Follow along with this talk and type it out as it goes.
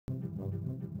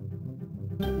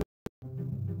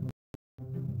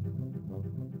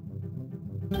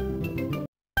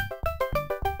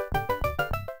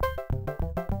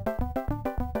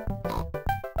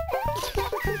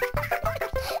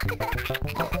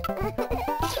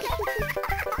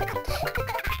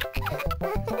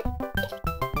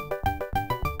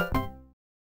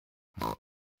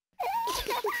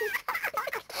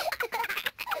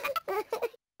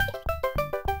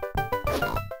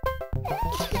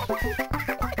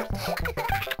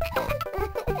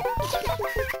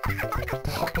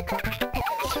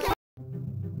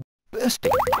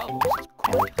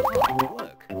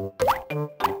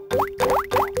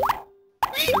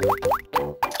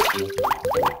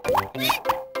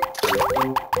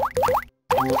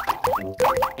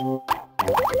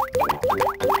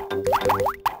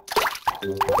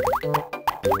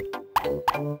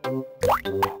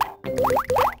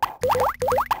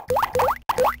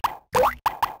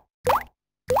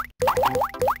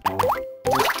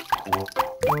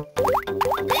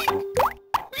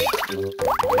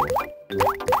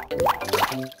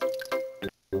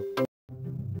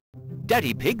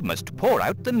Daddy Pig must pour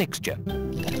out the mixture.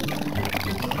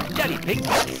 Daddy Pig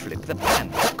must flip the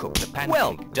pan to cook the pancake.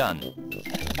 Well done.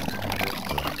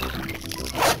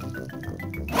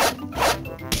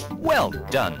 Well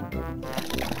done.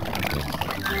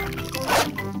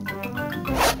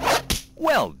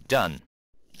 Well done.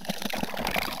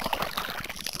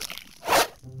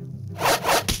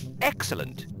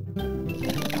 Excellent.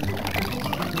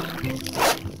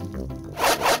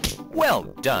 Well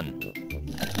done.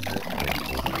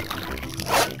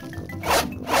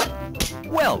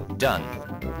 Well done.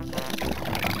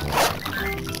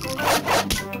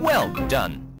 Well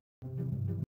done.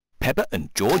 Peppa and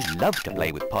George love to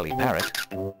play with Polly Parrot.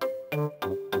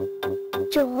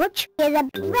 George is a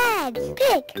red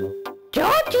pig.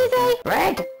 George is a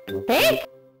red pig.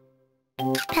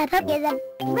 Peppa is a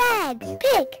red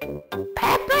pig.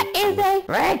 Peppa is a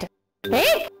red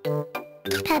pig.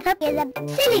 Peppa is a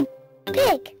silly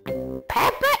pig.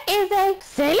 Peppa is a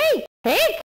silly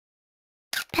pig.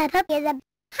 Peppa is a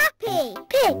happy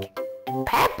pig.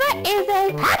 Peppa is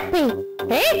a happy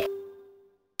pig.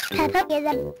 Peppa is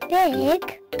a big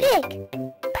pig.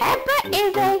 Peppa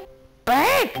is a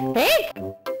big pig.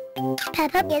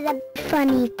 Peppa is a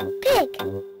funny pig.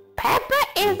 Peppa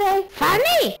is a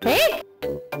funny pig.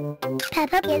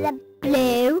 Peppa is a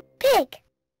blue pig.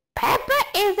 Peppa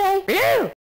is a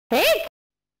blue pig.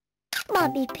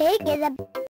 Bobby Pig is a...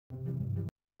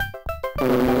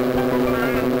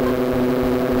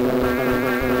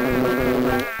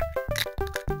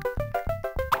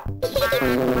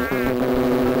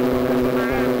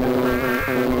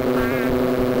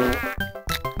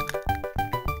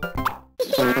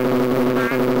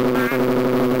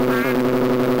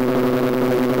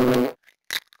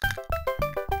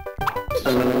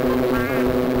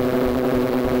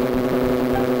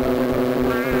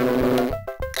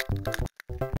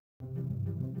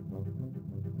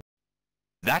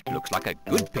 That looks like a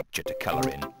good picture to colour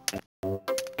in.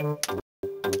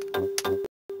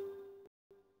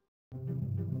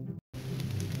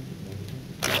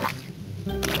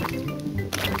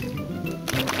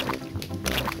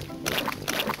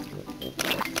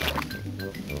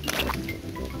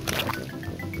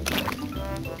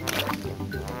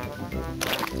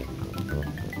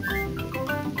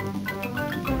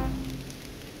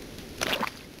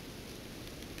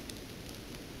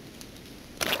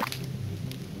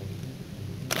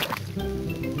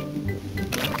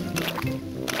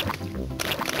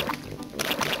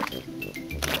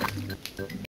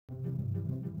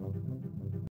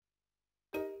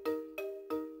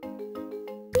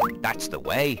 That's the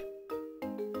way.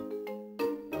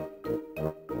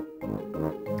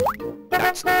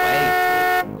 That's the way.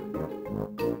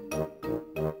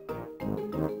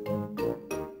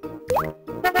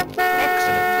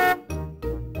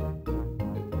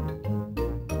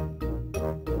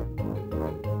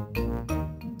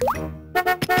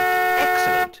 Excellent.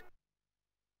 Excellent.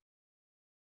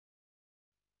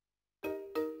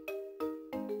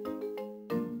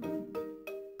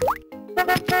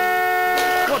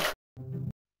 Good.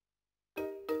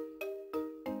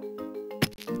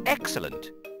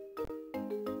 Excellent.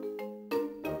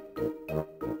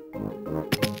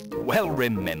 Well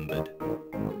remembered.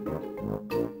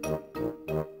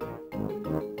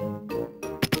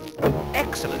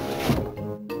 Excellent.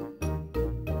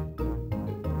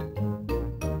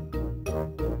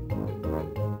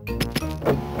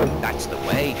 That's the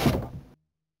way.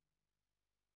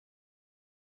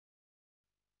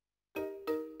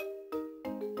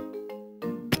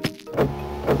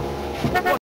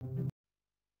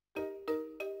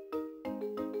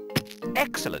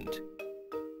 Excellent.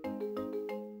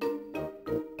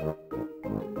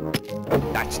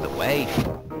 That's the way.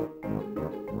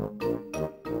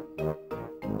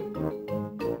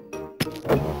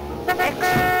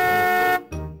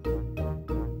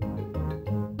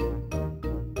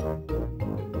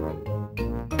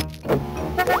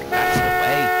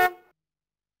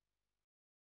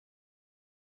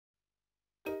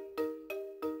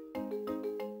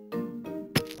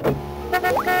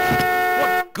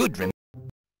 What good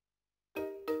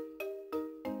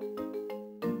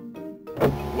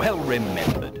well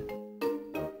remembered.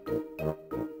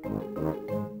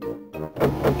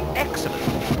 Excellent.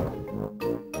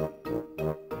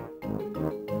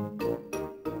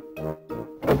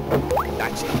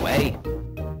 That's the way.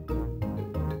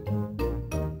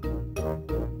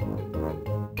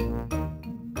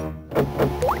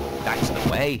 That's the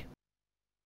way.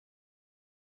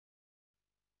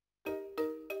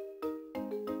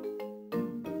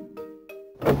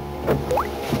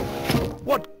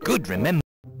 What good remember?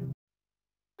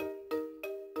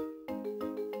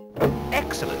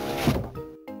 Excellent.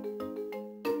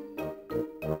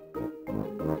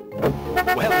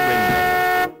 Well remembered.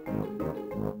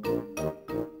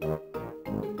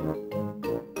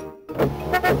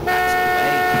 That's the way.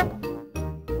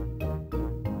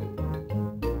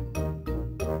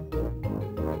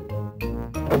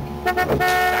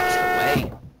 That's the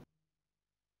way.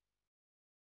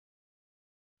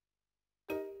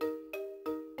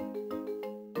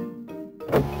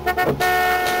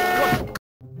 Good.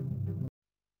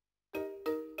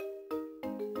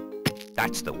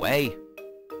 That's the way.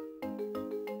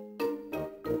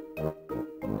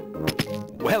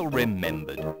 Well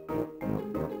remembered.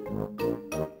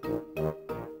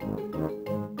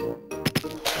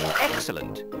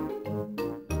 Excellent.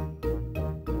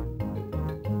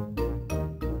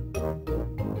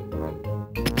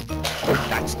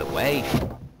 That's the way.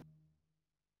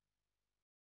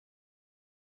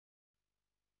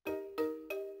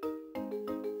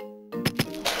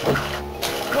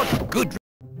 What good...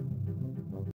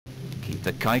 Keep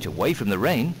the kite away from the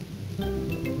rain.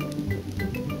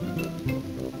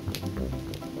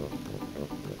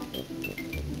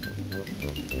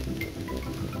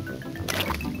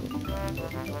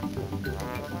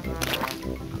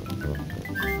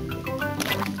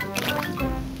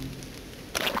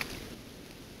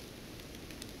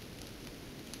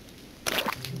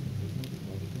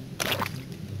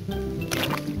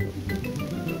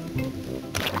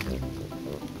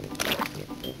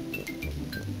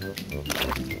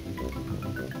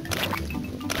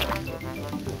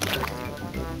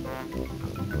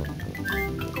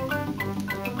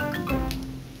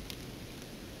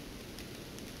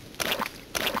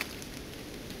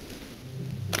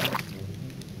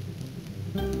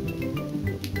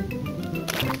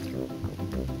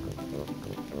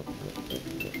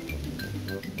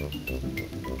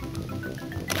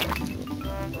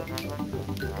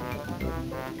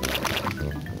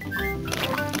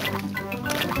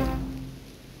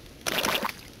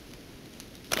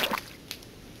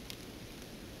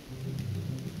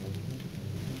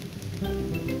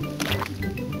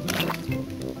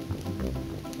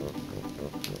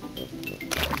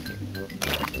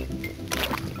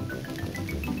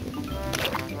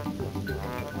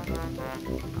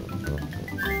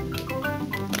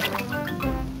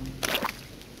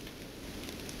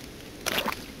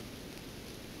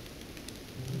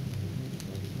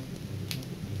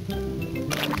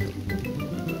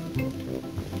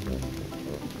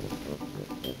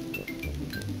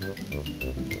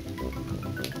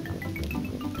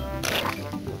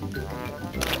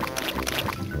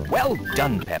 Well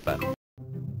done, Peppa.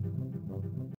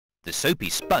 The soapy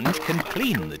sponge can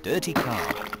clean the dirty car.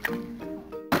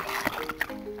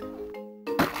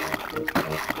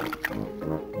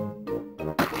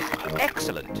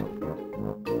 Excellent.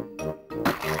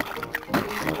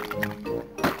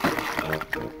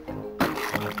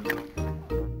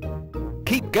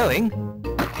 Keep going.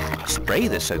 Spray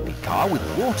the soapy car with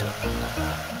water.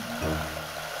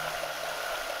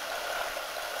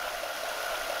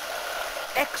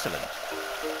 Excellent.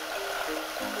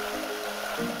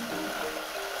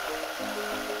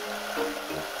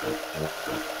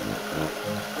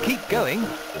 Keep going.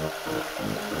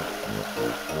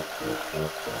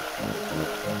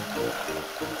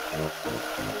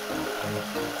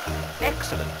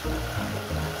 Excellent.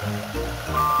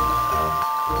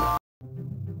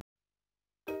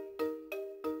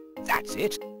 That's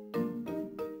it.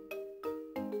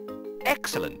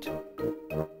 Excellent.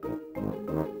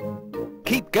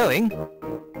 Keep going.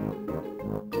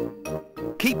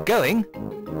 Keep going.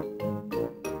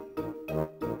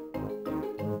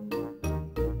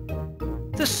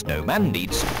 The snowman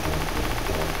needs...